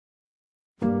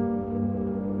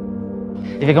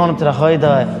If you're going up to the high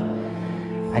dive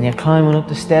and you're climbing up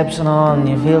the steps and all, and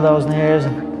you feel those nerves,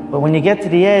 but when you get to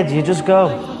the edge, you just go.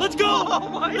 Let's go! Oh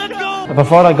my Let's God. But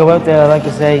before I go out there, I like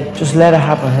to say, just let it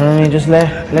happen. You know what I mean? Just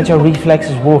let your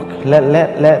reflexes work.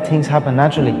 Let things happen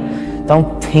naturally.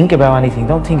 Don't think about anything.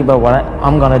 Don't think about what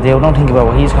I'm gonna do. Don't think about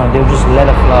what he's gonna do. Just let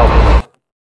it flow.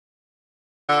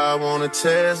 I wanna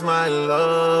test my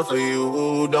love for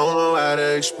you. Don't know how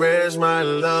to express my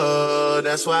love.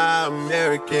 That's why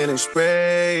American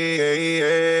Express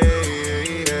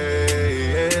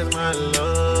my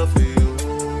love for you.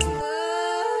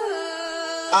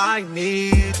 I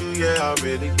need you, yeah, I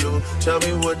really do. Tell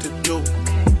me what to do.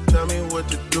 Tell me what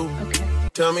to do.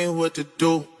 Tell me what to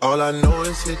do. All I know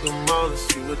is hit them all and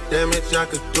see what damage I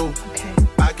could do.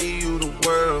 I give you the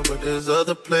world, but there's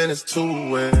other planets too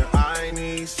where I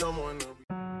need someone to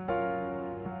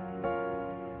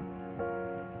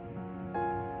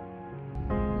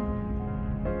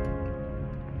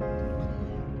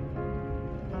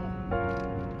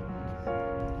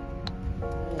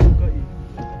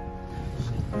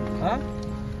Huh?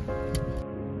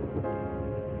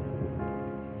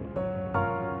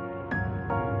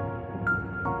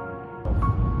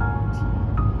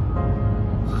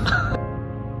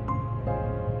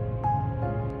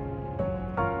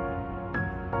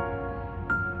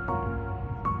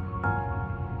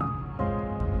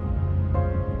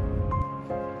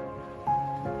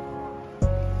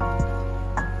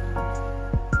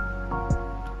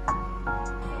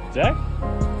 Jack?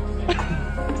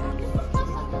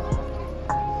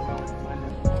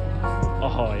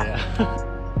 Oh, yeah.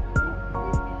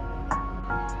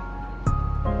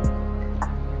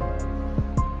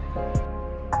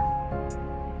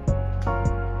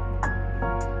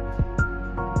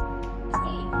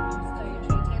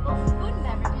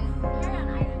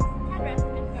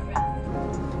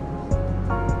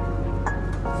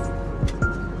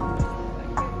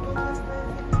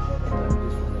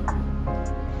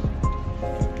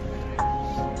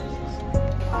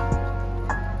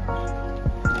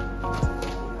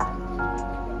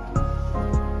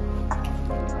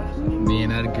 Me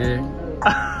and Edgar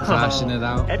clashing it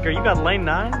out. Edgar, you got lane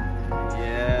 9?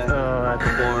 Yeah. Oh,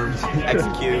 Perform,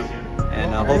 execute,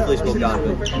 and hopefully smoke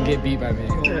Donovan. And get beat by me.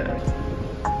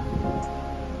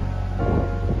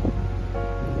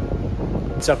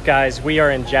 What's up, guys? We are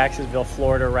in Jacksonville,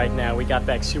 Florida right now. We got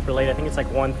back super late. I think it's like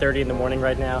 1:30 in the morning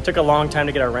right now. Took a long time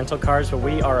to get our rental cars, but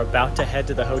we are about to head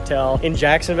to the hotel in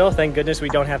Jacksonville. Thank goodness we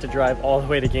don't have to drive all the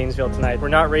way to Gainesville tonight. We're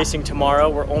not racing tomorrow.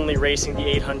 We're only racing the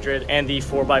 800 and the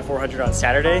 4x400 on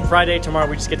Saturday. Friday, tomorrow,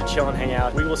 we just get to chill and hang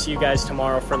out. We will see you guys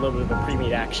tomorrow for a little bit of a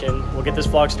pre-meet action. We'll get this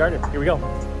vlog started. Here we go.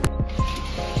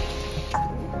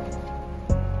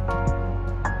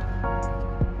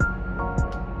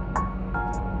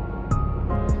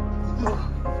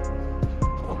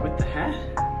 What the heck?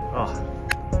 Oh.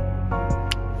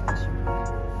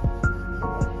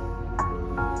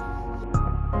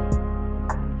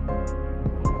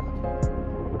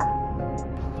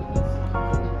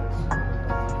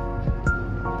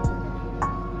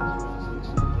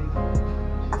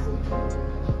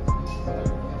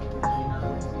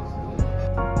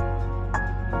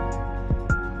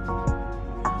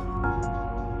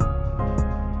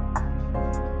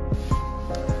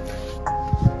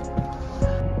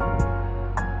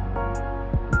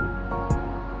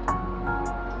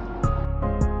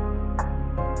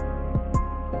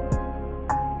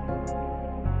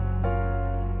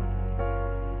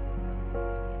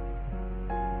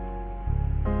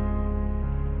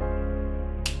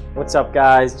 What's up,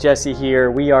 guys? Jesse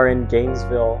here. We are in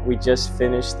Gainesville. We just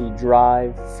finished the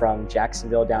drive from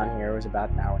Jacksonville down here. It was about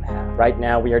an hour and a half. Right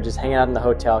now, we are just hanging out in the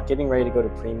hotel, getting ready to go to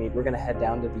pre-meet. We're going to head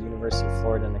down to the University of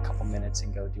Florida in a couple minutes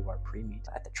and go do our pre-meet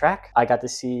at the track. I got to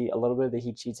see a little bit of the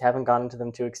heat sheets. Haven't gone into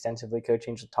them too extensively. Coach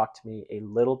Angel talked to me a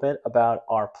little bit about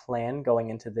our plan going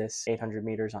into this 800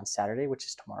 meters on Saturday, which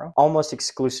is tomorrow. Almost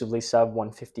exclusively sub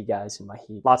 150 guys in my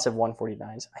heat. Lots of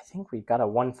 149s. I think we've got a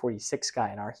 146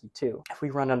 guy in our heat too. If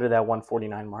we run under that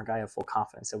 149 mark, I have full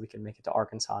confidence that we can make it to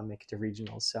Arkansas and make it to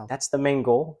regionals. So that's the main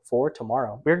goal for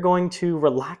tomorrow. We're going to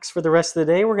relax for the rest of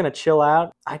the day. We're going to chill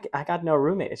out. I got no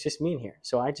roommate. It's just me in here.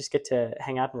 So I just get to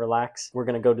hang out and relax. We're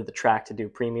going to go to the track to do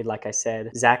pre-meet, like I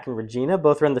said. Zach and Regina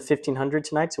both run the 1500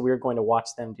 tonight, so we're going to watch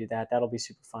them do that. That'll be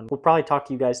super fun. We'll probably talk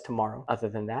to you guys tomorrow. Other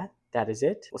than that, that is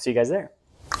it. We'll see you guys there.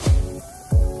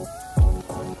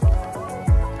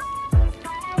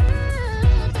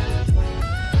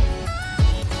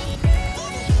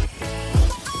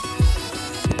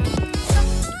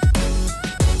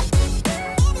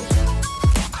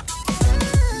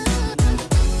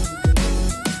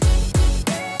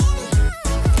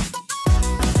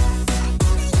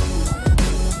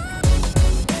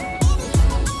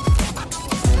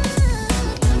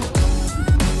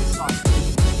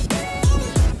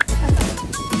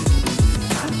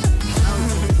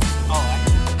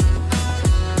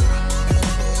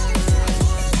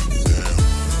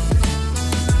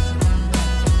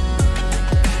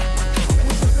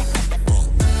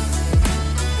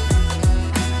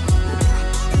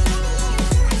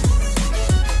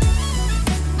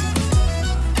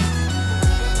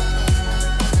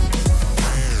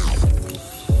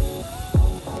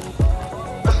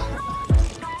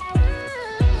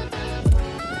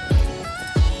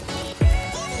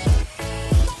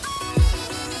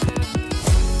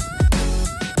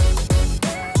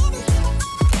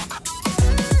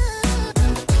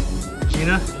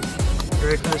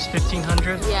 this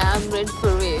 1500? Yeah, I'm ready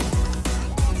for it.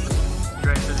 You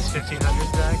ready for this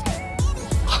 1500, Zach?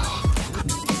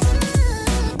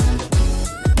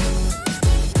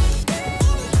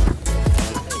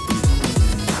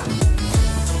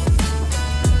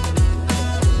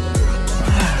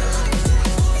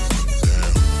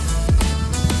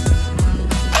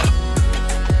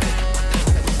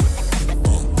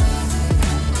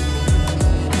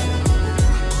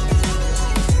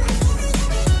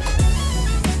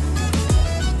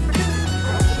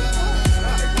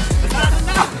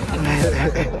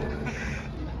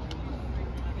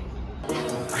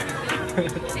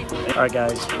 All right,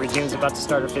 guys, Regina's about to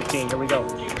start her 15. Here we go.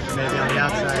 Maybe on the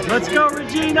outside. Let's go,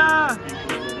 Regina!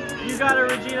 You got it,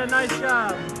 Regina. Nice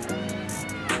job.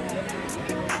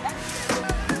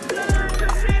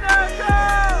 Regina, go!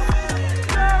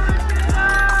 Go, Regina!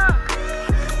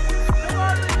 Come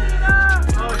on, Regina!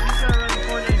 Oh, she's got to run the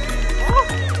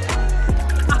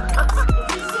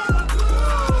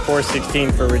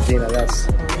 4:16 for Regina.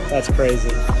 That's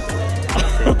crazy.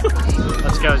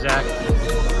 Let's go, Zach.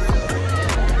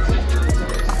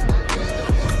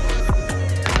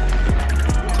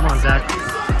 Come on, Zach.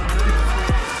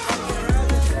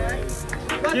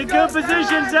 Get good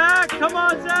position, Zach. Come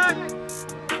on, Zach.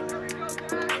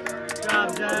 Good job,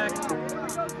 Zach.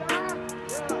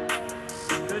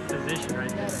 Good position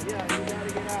right there.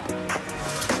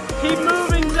 Keep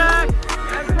moving, Zach.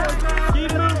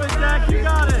 Keep moving, Zach. You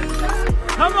got it.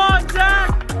 Come on, Zach.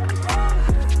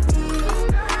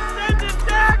 Send it,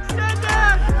 Zach. Send it.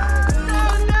 Come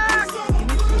on, Zach.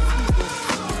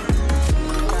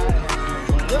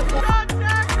 Come on,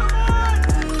 Zach. Come on.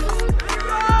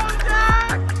 Go,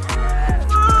 Zach.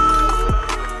 Move.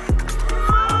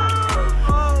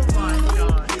 Oh, my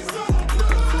God.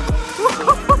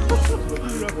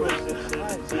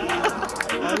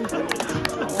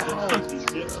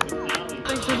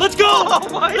 Let's go! Oh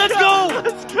my Let's God. Go!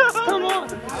 Let's go! Come on!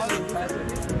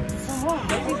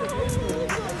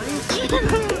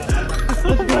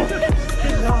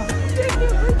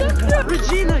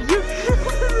 Regina, you!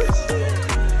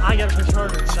 I got to push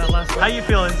harder than that last one. How you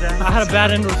feeling, Zach? I had a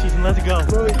bad indoor season. Let's go.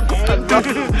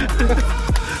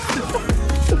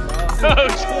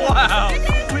 Coach, wow!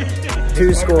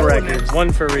 2 school records.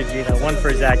 1 for Regina, 1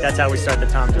 for Zach. That's how we start the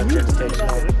Tom Jones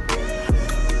Invitational.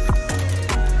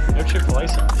 No Chick-fil-A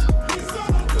sauce.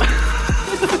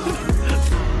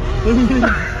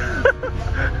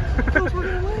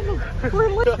 We're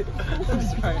late. I'm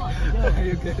sorry. Are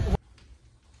you good?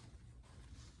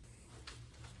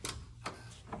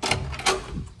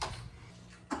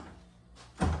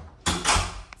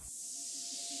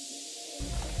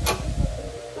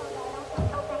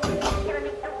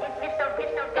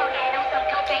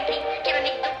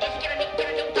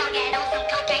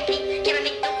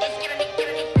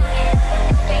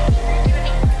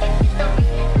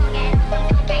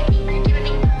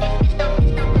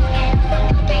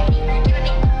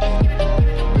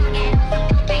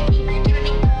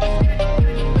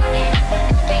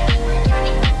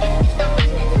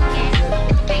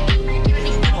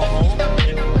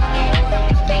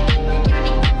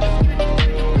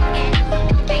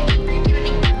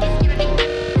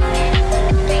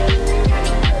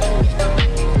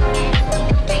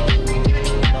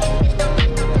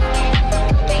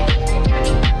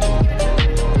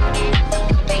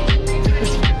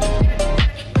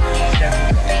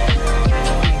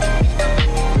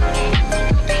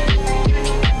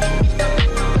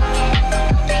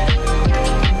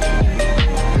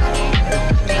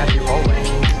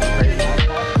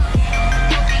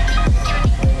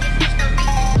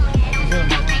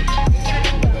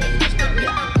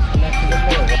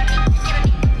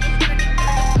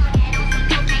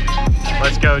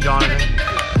 Let's go, Donovan.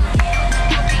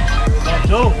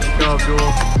 Go, Abdul.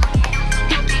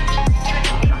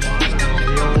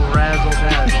 The old razzle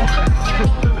dazzle.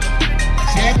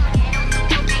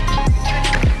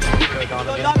 Go,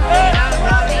 Donovan.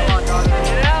 Come on, Donovan.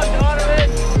 Get out, Donovan.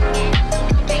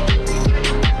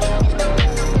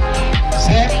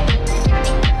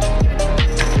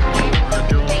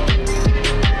 Abdul.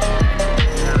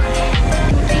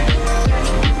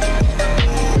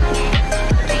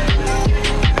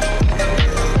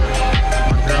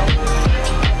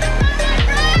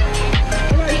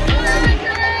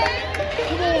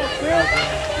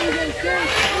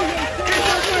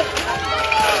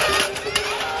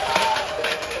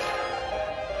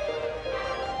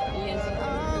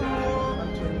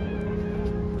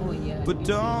 But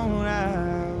don't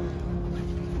ask,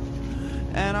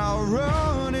 and I'll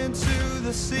run into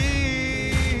the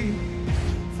sea.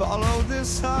 Follow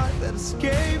this heart that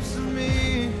escapes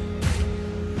me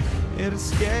it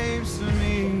escapes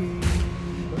me,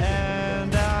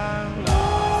 and I'm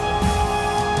lost.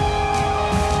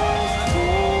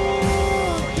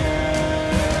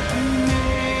 Forget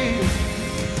me,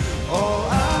 all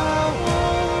I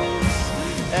was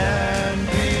and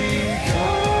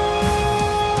become.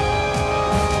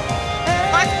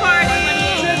 Watch party!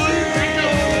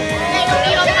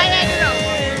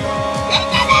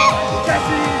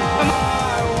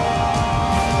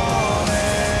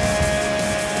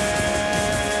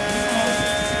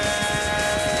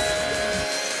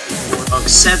 Of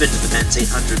 7 in the men's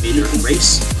 800 meter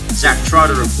race. Zach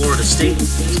Trotter of Florida State,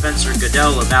 Spencer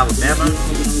Goodell of Alabama,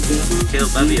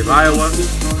 Caleb Levy of Iowa,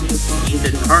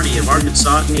 Ethan Carney of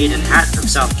Arkansas, Aiden Hatton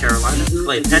of South Carolina,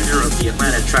 Clay Pender of the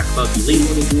Atlanta Track Club Elite,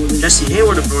 Jesse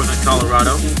Hayward of Northern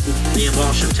Colorado, Liam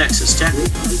Walsh of Texas Tech,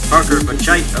 Parker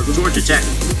Bachite of Georgia Tech,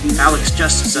 Alex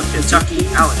Justice of Kentucky,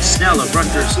 Alex Snell of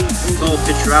Rutgers, Cole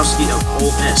Pietrowski of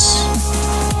Ole Miss.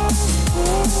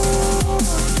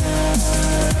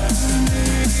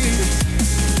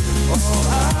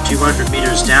 200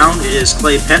 meters down, it is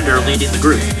Clay Pender leading the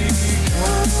group.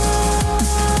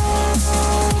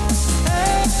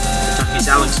 Kentucky's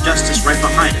Alex Justice right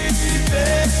behind him.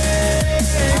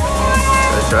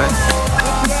 That's right.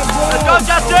 Let's go,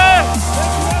 Justin!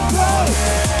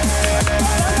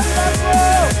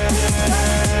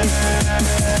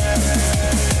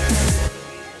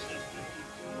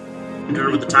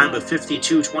 With a time of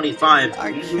 52.25,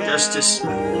 Justice a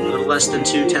little less than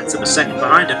 0.2 of a second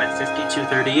behind him at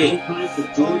 52.38.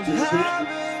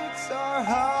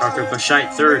 Parker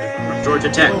Bachite third from Georgia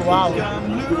Tech.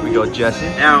 We go Jesse.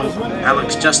 Now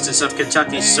Alex Justice of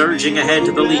Kentucky surging ahead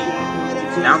to the lead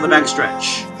down the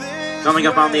backstretch. Coming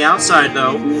up on the outside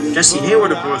though, Jesse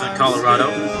Hayward of Northern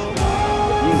Colorado.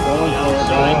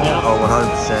 Oh,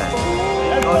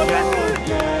 100%.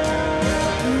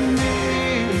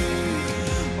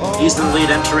 He's the lead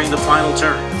entering the final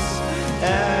turn.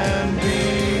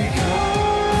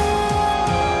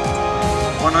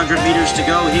 100 meters to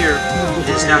go here. It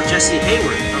is now Jesse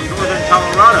Hayward of Northern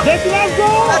Colorado.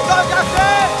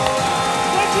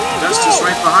 Justice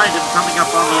right behind him coming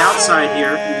up on the outside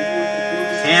here.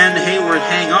 Can Hayward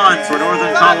hang on for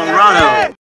Northern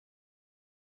Colorado?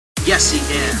 Yes, he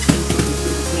can.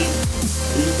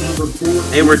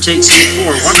 Hayward takes it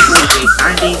for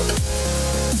 148.90.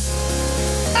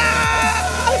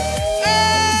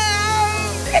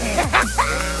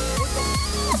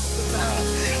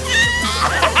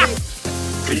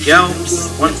 Good go,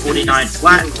 149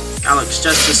 flat. Alex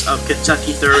Justice of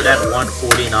Kentucky third at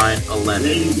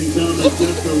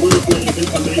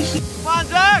 149.11. Come on,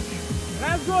 Zach!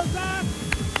 Let's go, Zach!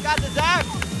 Got the Zach!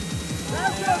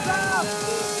 Let's go, Zach!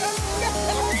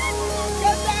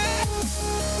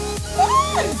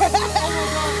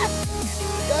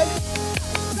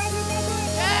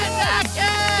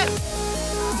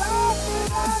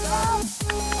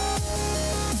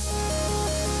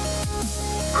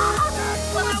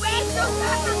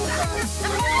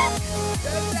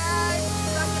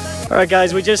 Alright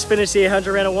guys, we just finished the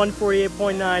 800, ran a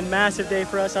 148.9, massive day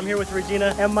for us. I'm here with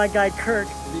Regina and my guy Kirk,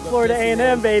 Florida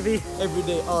A&M baby. Every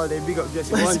day, all day, big up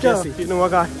Jesse. Let's go. Jesse. You know I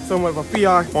got somewhere for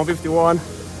PR, 151.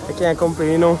 I can't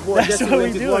complain, you know. That's Jesse what we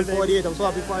went to do, 148, I'm so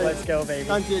happy for you. Let's go, baby.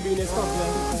 Continue doing this stuff,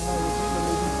 man.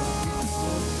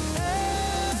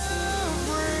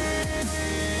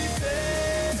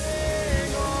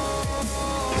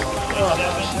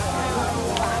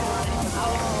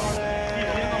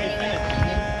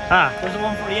 Ah, there's a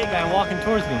 148 guy walking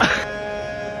towards me.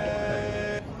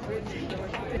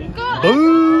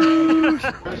 Boo!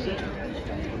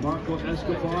 Marco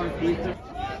Escobar, Ethan.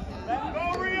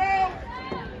 Go Rio!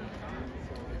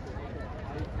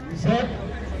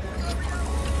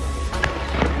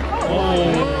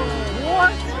 Oh,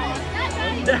 what?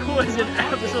 That was an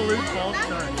absolute false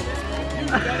start.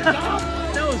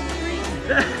 That was crazy.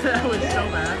 That was so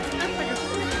bad.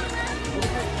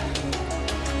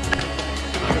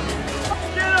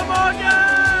 Get him,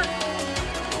 Morgan!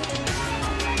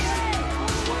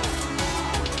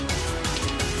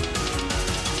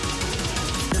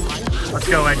 Let's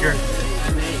go, Edgar.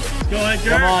 Let's go,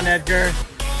 Edgar. Come on, Edgar.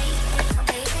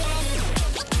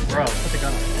 Bro, put the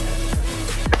gun on.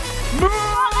 Move!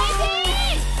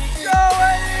 Go,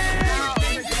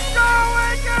 Eddie! Go,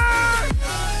 Edgar!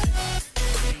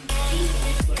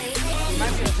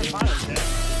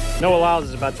 Noah Lyles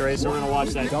is about to race, so we're going to watch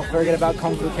that. Don't forget about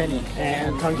Kung Fu Kenny.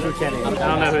 And Kung Fu Kenny. I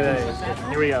don't know who that is.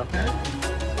 Here we go.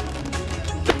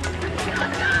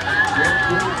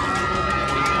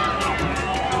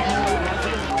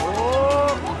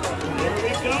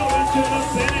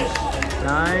 Finish.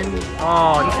 9,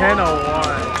 oh,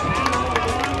 10:01.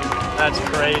 That's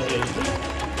crazy.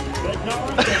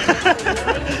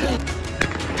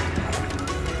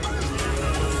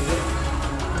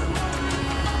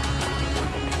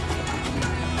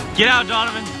 Get out,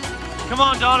 Donovan. Come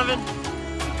on, Donovan.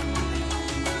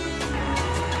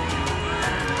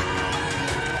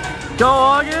 Go,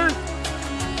 August.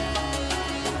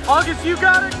 August, you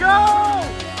gotta go.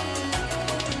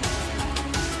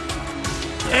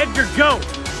 Edgar, go.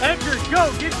 Edgar,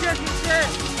 go. Get Jesse's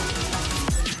head.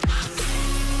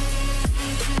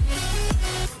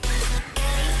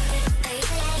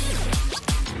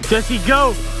 Jesse,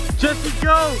 go. Jesse,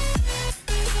 go.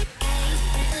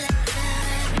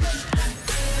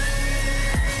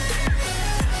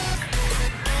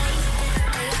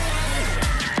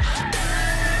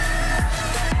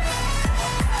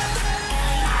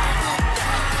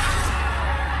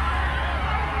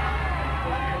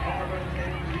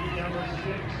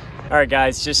 All right,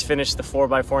 guys, just finished the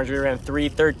 4x400. We ran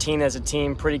 3:13 as a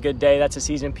team. Pretty good day. That's a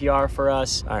season PR for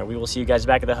us. All right, we will see you guys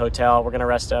back at the hotel. We're going to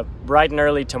rest up bright and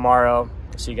early tomorrow.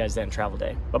 We'll see you guys then, travel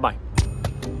day. Bye-bye.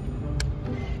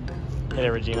 Hit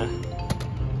it, Regina.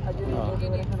 Oh.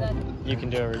 You can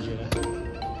do it, Regina.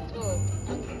 Oh,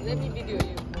 let me video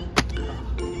you.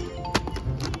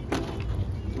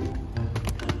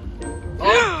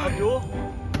 Oh, Abdul?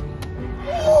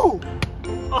 Oh!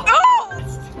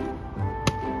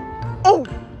 Oh!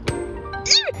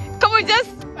 Come on, Jess!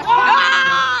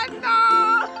 Ah,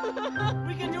 no!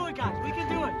 We can do it, guys. We can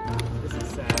do it. This is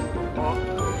sad.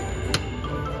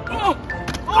 Oh!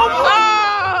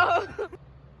 Oh!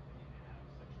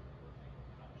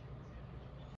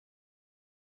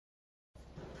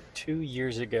 2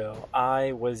 years ago,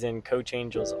 I was in Coach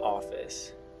Angel's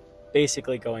office,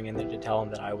 basically going in there to tell him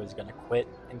that I was going to quit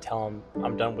and tell him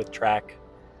I'm done with track.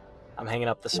 I'm hanging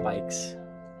up the spikes.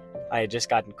 I had just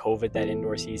gotten COVID that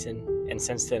indoor season, and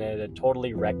since then it had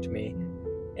totally wrecked me,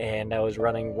 and I was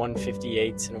running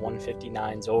 158s and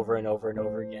 159s over and over and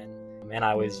over again, and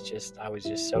I was just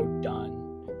so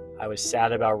done. I was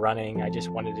sad about running. I just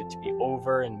wanted it to be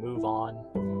over and move on,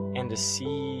 and to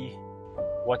see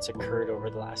what's occurred over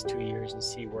the last 2 years and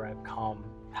see where I've come,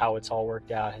 how it's all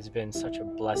worked out, has been such a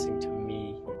blessing to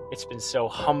me. It's been so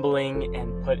humbling,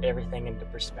 and put everything into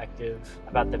perspective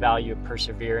about the value of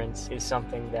perseverance is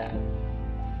something that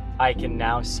I can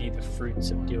now see the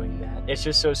fruits of doing that. It's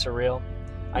just so surreal.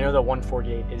 I know that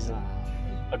 148 isn't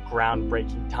a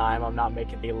groundbreaking time. I'm not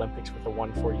making the Olympics with a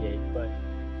 148, but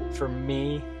for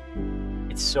me,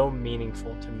 it's so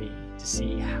meaningful to me to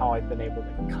see how I've been able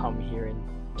to come here and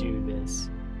do this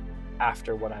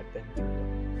after what I've been through.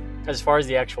 As far as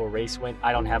the actual race went,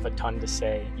 I don't have a ton to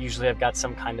say. Usually I've got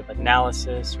some kind of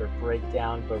analysis or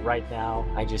breakdown, but right now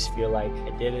I just feel like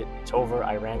I did it, it's over,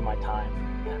 I ran my time,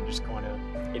 and I'm just going to,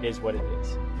 it is what it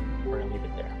is. We're going to leave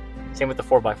it there. Same with the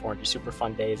 4x400, super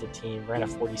fun day as a team. Ran a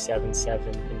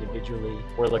 47.7 individually.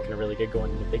 We're looking really good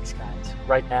going into Big Skies.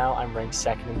 Right now I'm ranked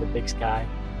second in the Big Sky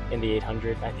in the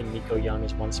 800. I think Nico Young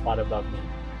is one spot above me.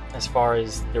 As far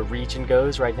as the region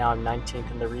goes, right now I'm 19th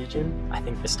in the region. I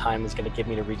think this time is going to give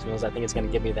me the regionals. I think it's going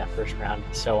to give me that first round.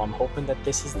 So I'm hoping that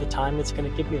this is the time that's going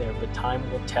to give me there. But time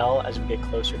will tell as we get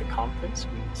closer to conference.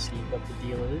 We will see what the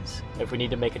deal is. If we need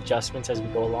to make adjustments as we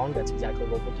go along, that's exactly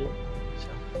what we'll do. So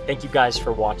thank you guys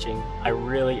for watching. I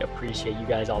really appreciate you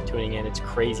guys all tuning in. It's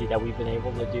crazy that we've been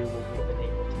able to do what we've been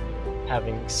able to do.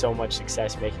 Having so much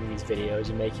success making these videos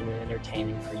and making it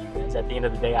entertaining for you guys. At the end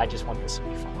of the day, I just want this to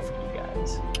be fun for you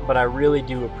guys. But I really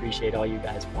do appreciate all you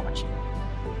guys watching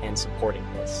and supporting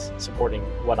this, supporting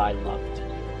what I love to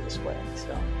do this way.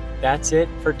 So that's it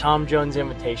for Tom Jones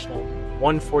Invitational,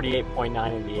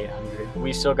 148.9 in the 800.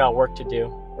 We still got work to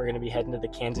do. We're going to be heading to the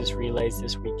Kansas relays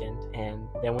this weekend, and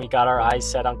then we got our eyes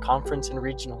set on conference and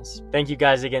regionals. Thank you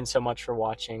guys again so much for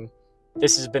watching.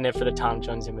 This has been it for the Tom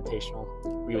Jones Invitational.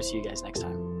 We will see you guys next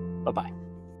time. Bye-bye.